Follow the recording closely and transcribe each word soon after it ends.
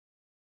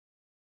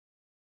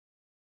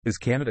Is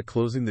Canada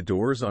closing the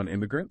doors on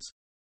immigrants?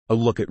 A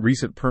look at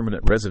recent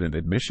permanent resident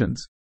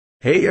admissions.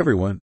 Hey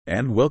everyone,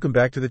 and welcome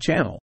back to the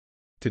channel.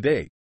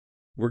 Today,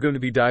 we're going to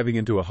be diving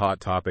into a hot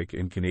topic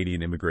in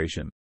Canadian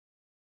immigration.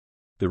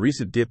 The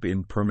recent dip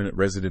in permanent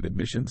resident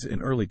admissions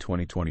in early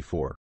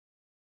 2024.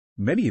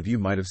 Many of you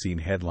might have seen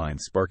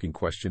headlines sparking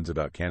questions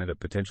about Canada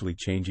potentially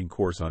changing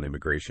course on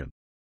immigration.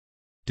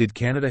 Did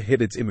Canada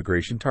hit its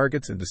immigration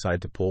targets and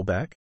decide to pull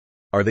back?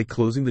 Are they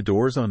closing the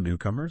doors on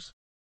newcomers?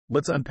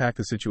 Let's unpack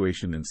the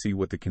situation and see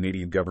what the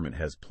Canadian government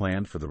has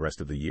planned for the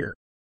rest of the year.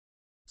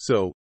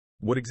 So,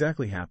 what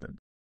exactly happened?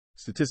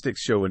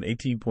 Statistics show an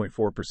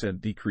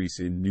 18.4% decrease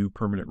in new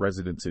permanent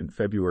residents in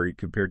February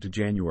compared to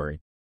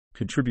January,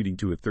 contributing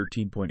to a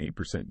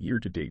 13.8%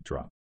 year-to-date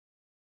drop.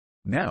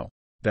 Now,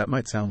 that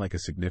might sound like a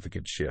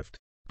significant shift,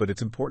 but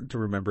it's important to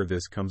remember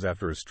this comes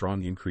after a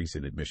strong increase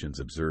in admissions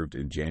observed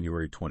in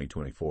January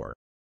 2024.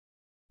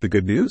 The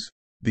good news?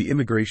 The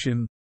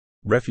Immigration,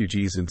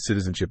 Refugees and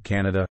Citizenship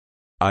Canada,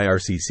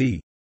 IRCC,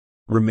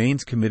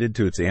 remains committed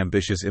to its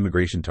ambitious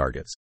immigration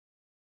targets.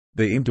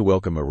 They aim to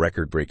welcome a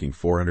record-breaking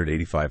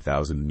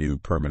 485,000 new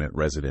permanent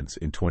residents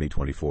in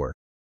 2024.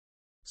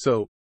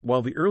 So,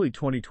 while the early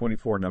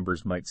 2024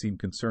 numbers might seem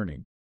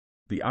concerning,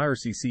 the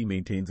IRCC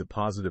maintains a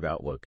positive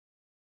outlook,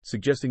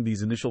 suggesting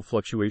these initial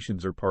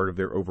fluctuations are part of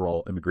their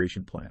overall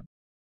immigration plan.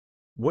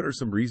 What are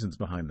some reasons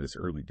behind this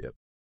early dip?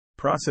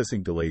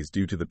 Processing delays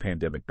due to the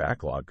pandemic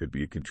backlog could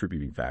be a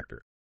contributing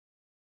factor.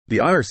 The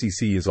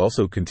IRCC is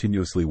also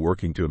continuously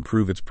working to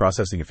improve its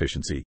processing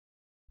efficiency,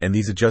 and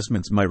these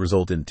adjustments might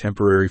result in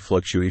temporary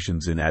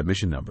fluctuations in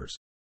admission numbers.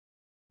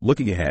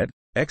 Looking ahead,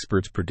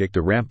 experts predict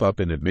a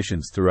ramp-up in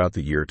admissions throughout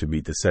the year to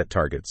meet the set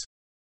targets.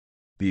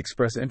 The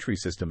express entry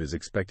system is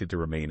expected to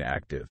remain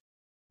active,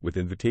 with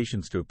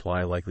invitations to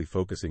apply likely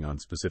focusing on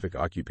specific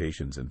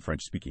occupations and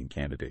French-speaking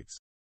candidates.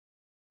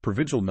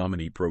 Provincial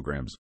nominee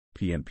programs,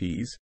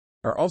 PNPs,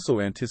 are also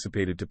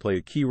anticipated to play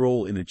a key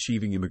role in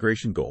achieving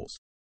immigration goals.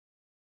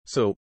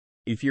 So,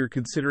 if you're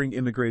considering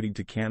immigrating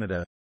to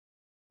Canada,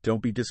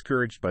 don't be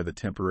discouraged by the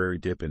temporary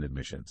dip in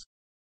admissions.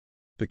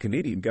 The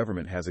Canadian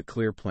government has a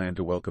clear plan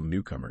to welcome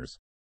newcomers,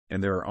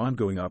 and there are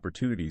ongoing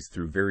opportunities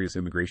through various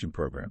immigration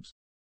programs.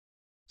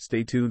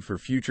 Stay tuned for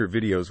future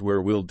videos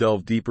where we'll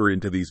delve deeper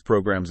into these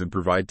programs and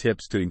provide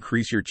tips to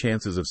increase your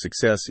chances of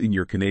success in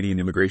your Canadian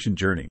immigration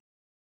journey.